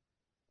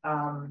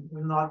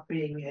 not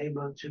being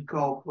able to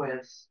cope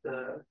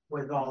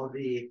with all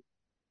the,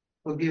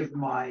 forgive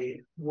my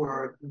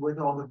word, with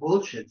all the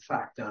bullshit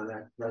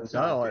factor that's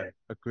out No, I there.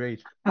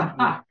 agreed. Fully,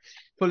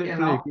 fully, You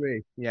fully know,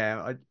 agree.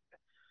 Yeah,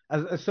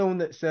 as someone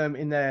that's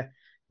in their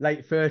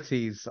late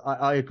 30s,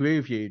 I agree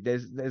with you.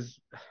 There's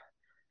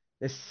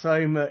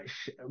so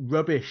much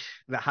rubbish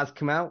that has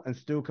come out and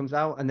still comes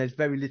out, and there's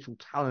very little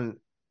talent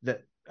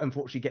that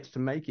unfortunately gets to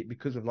make it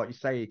because of, like you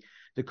say,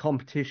 the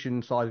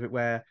competition side of it,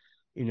 where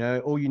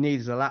all you need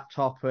is a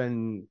laptop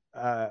and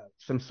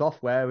some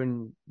software,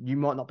 and you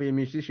might not be a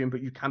musician,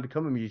 but you can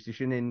become a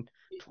musician in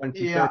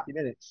 20, yeah, 30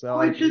 minutes. So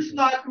I which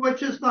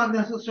agree. is not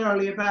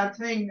necessarily a bad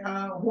thing.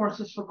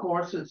 Horses for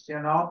courses, you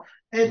know.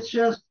 It's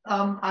just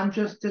I'm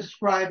just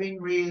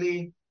describing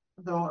really,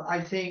 though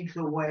I think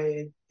the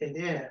way it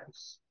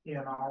is, you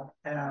know,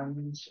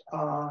 and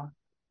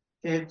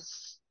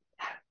it's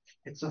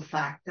it's a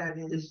fact that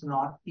it is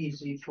not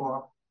easy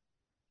for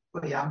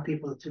young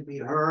people to be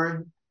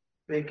heard,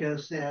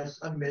 because there's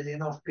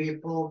millions of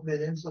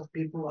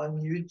people on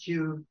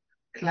YouTube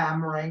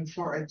clamoring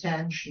for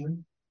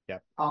attention. Yeah.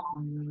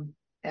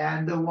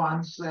 And the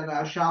ones that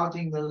are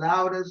shouting the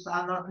loudest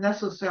are not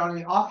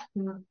necessarily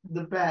often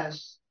the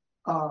best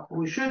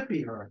who should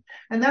be heard.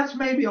 And that's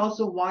maybe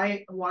also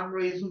one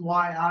reason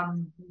why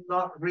I'm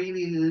not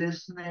really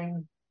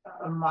listening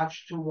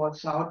much to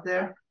what's out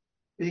there,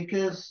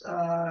 because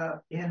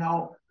you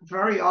know,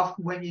 very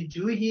often when you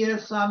do hear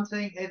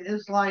something, it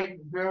is like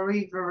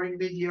very, very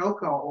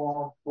mediocre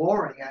or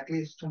boring, at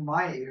least to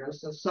my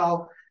ears.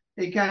 So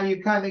you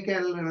kind of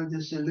get a little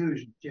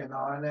disillusioned, you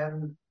know, and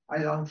then I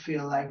don't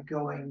feel like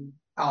going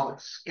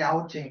out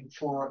scouting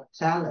for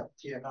talent,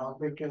 you know,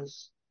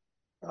 because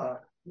uh,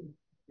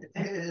 it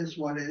is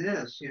what it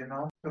is, you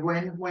know.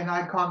 When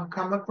I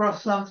come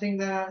across something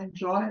that I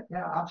enjoy,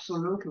 yeah,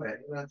 absolutely,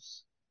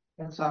 that's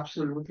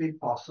absolutely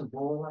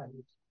possible. And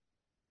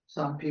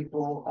some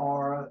people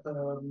are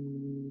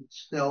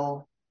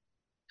still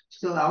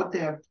out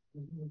there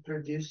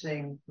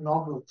producing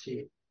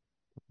novelty,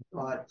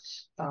 but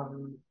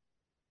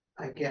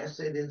I guess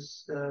it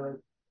is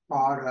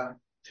harder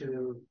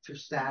to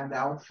stand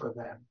out for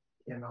them,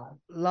 you know.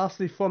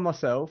 Lastly, for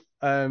myself,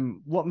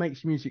 what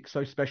makes music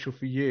so special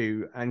for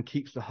you and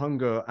keeps the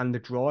hunger and the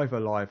drive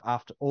alive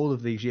after all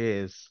of these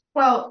years?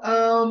 Well,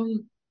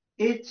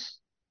 it's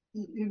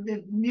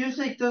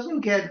music doesn't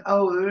get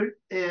old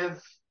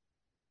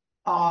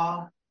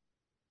uh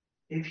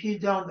if you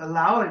don't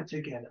allow it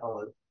to get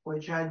old,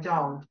 which I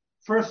don't.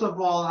 First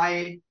of all,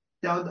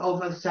 don't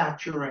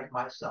oversaturate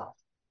myself,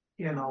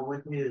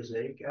 with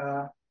music.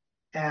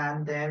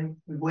 And then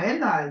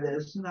when I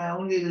listen, I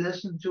only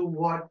listen to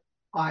what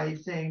I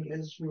think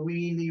is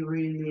really,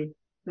 really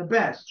the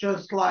best.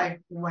 Just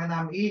like when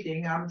I'm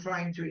eating, I'm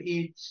trying to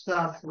eat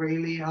stuff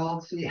really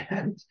healthy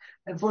and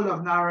full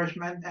of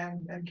nourishment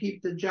and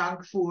keep the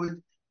junk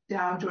food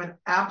down to an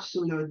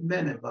absolute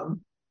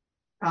minimum.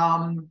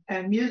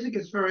 And music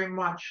is very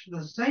much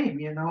the same.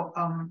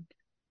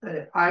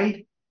 Uh,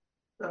 I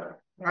uh,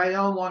 I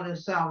don't want to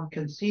sound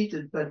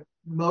conceited, but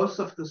most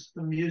of the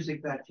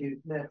music that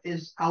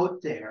is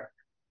out there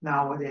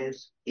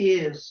nowadays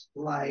is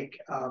like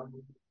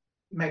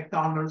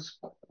McDonald's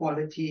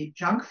quality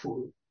junk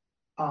food,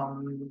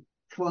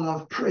 full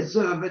of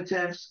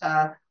preservatives,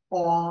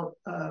 all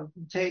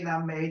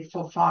tailor made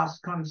for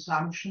fast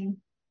consumption,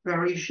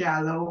 very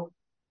shallow,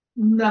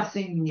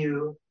 nothing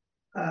new,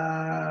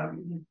 uh,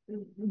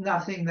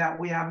 nothing that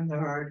we haven't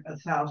heard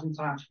 1,000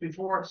 times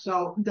before.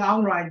 So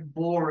downright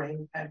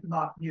boring and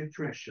not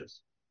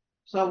nutritious.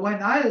 So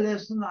when I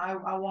listen, I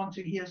want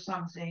to hear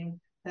something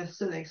that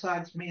still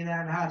excites me,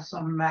 that has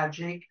some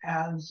magic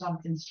and some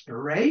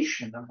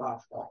inspiration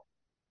above all.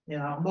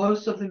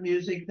 Most of the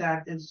music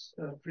that is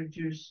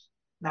produced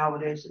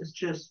nowadays is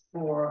just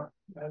for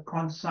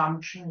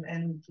consumption,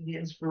 and the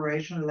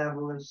inspiration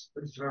level is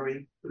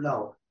very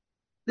low.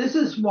 This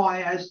is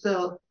why I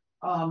still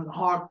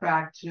hark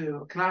back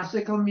to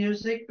classical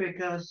music,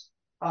 because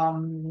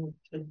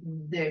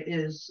there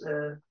is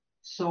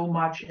so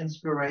much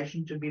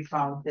inspiration to be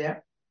found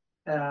there.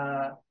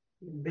 Uh,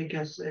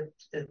 because it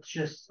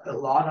just a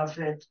lot of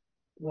it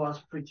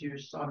was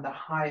produced on the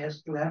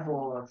highest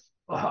level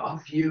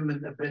of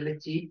human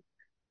ability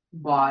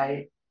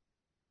by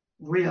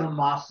real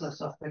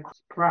masters of the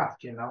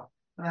craft. And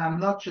I'm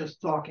not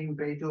just talking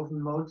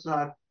Beethoven,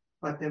 Mozart,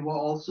 but there were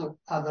also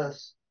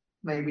others,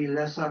 maybe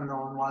lesser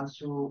known ones,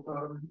 who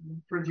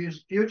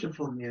produced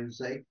beautiful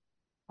music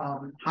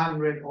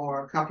 100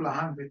 or a couple of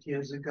 100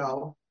 years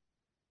ago.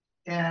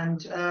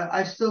 And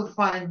I still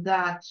find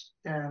that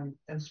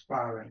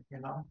inspiring.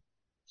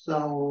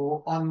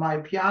 So on my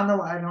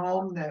piano at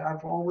home,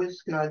 I've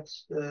always got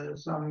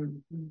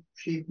some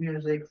sheet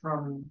music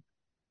from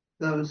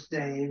those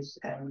days,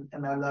 and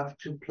I love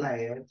to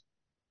play it.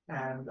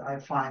 And I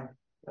find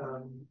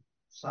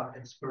some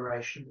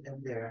inspiration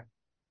in there,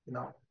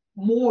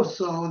 more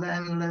so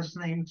than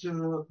listening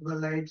to the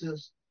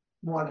latest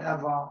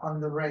whatever on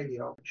the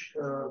radio,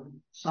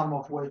 some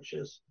of which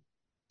is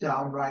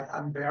downright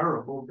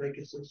unbearable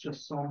because it's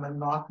just so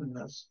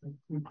monotonous and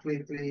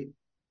completely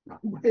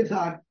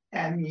without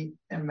any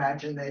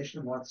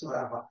imagination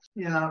whatsoever.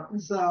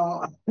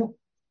 So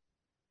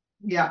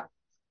yeah,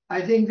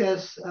 I think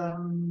it's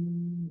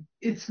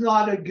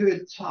not a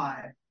good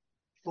time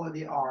for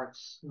the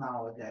arts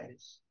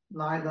nowadays,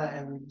 neither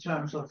in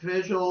terms of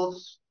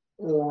visuals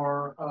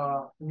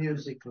or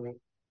musically.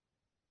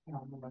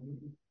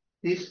 Um,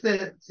 these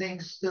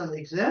things still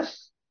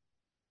exist,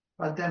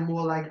 but they're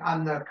more like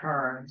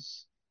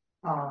undercurrents.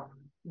 Um,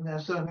 they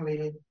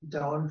certainly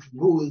don't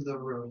rule the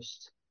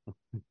roost.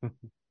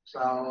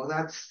 So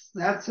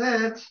that's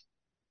it.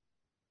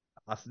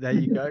 There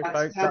you go, That's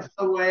folks. that's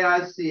the way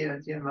I see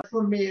it.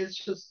 For me, it's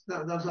just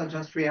those are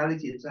just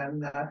realities,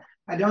 and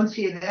I don't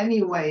see it in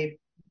any way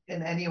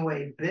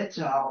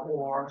bitter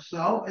or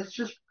so. It's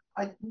just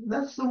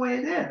that's the way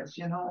it is,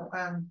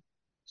 and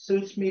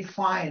suits me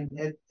fine.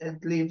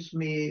 It leaves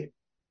me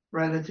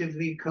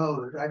relatively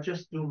cold. I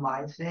just do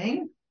my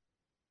thing,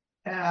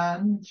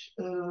 and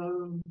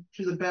to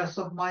the best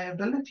of my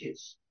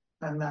abilities,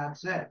 and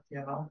that's it.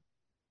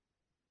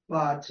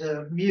 But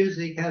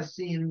music has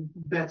seen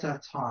better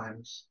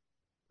times,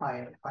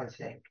 I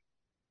think,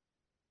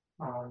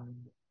 um,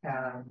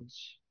 and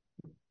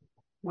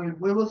we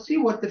will see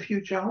what the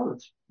future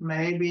holds.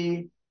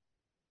 Maybe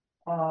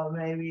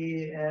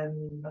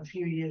in a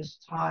few years'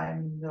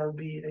 time there'll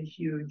be a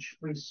huge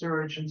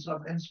resurgence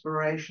of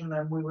inspiration,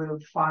 and we will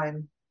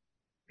find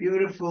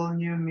beautiful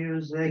new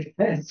music.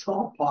 It's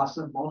all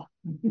possible.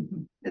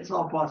 It's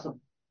all possible.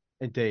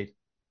 Indeed.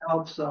 I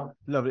hope so.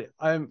 Lovely.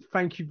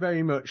 Thank you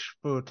very much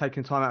for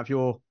taking time out of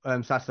your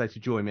Saturday to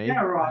join me.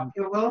 Yeah, Rob,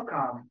 you're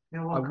welcome.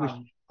 You're I wish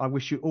welcome. I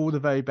wish you all the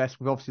very best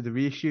with obviously the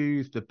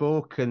reissues, the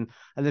book, and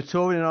the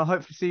touring, and I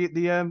hope to see you at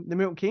the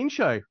Milton Keynes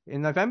show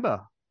in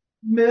November.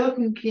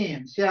 Milton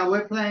Keynes. Yeah,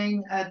 we're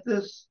playing at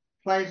this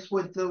place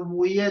with the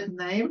weird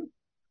name.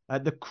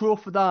 At the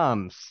Crawford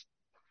Arms.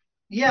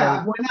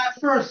 Yeah, when I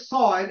first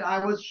saw it,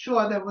 I was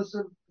sure there was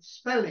a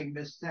spelling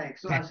mistake.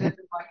 So I said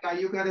to my guy,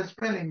 "You got a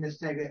spelling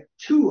mistake,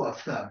 two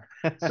of them."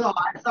 So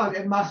I thought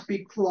it must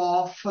be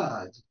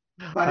Crawford,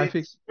 but I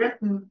think it's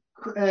written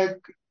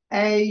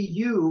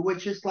AU,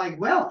 which is like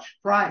Welsh,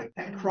 cry,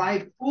 and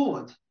cry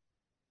food.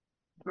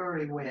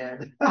 Very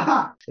weird.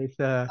 it's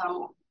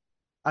So,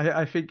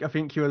 I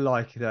think you'll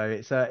like it though.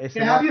 It's a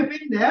yeah, have nice. you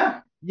been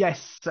there?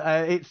 Yes,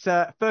 it's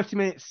 30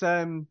 minutes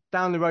down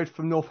the road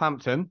from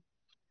Northampton.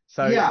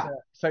 Yeah,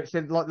 So it's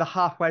like the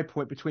halfway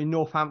point between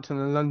Northampton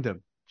and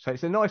London. So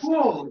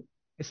cool.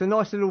 it's a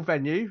nice little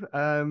venue.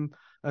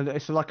 and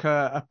it's like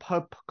a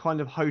pub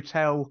kind of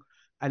hotel,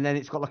 and then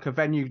it's got like a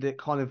venue that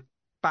kind of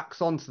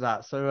backs onto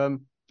that. So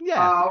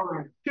yeah, All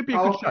right. should be a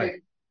good show. Okay.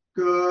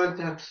 Good.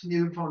 That's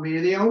new for me.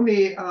 The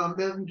only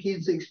Milton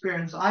Keynes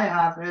experience I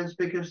have is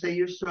because they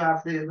used to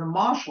have the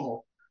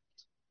Marshall,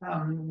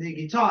 the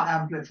guitar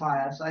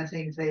amplifiers. I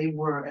think they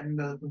were in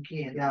Milton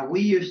Keynes. Yeah, we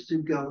used to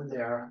go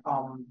there.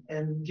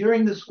 And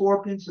during the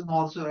Scorpions and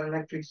also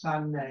Electric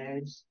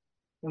Sundays,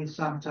 we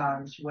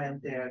sometimes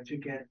went there to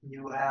get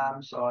new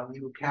amps or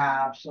new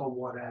cabs or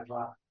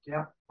whatever.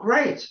 Yep.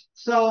 Great.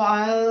 So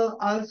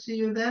I'll see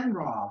you then,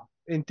 Rob.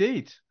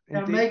 Indeed, And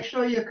indeed. make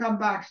sure you come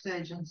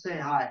backstage and say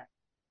hi.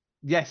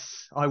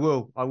 Yes, I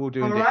will. I will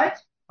do All indeed. right?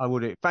 I will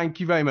do. Thank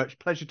you very much.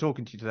 Pleasure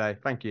talking to you today.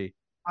 Thank you.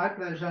 My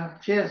pleasure.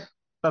 Cheers.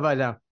 Bye bye now.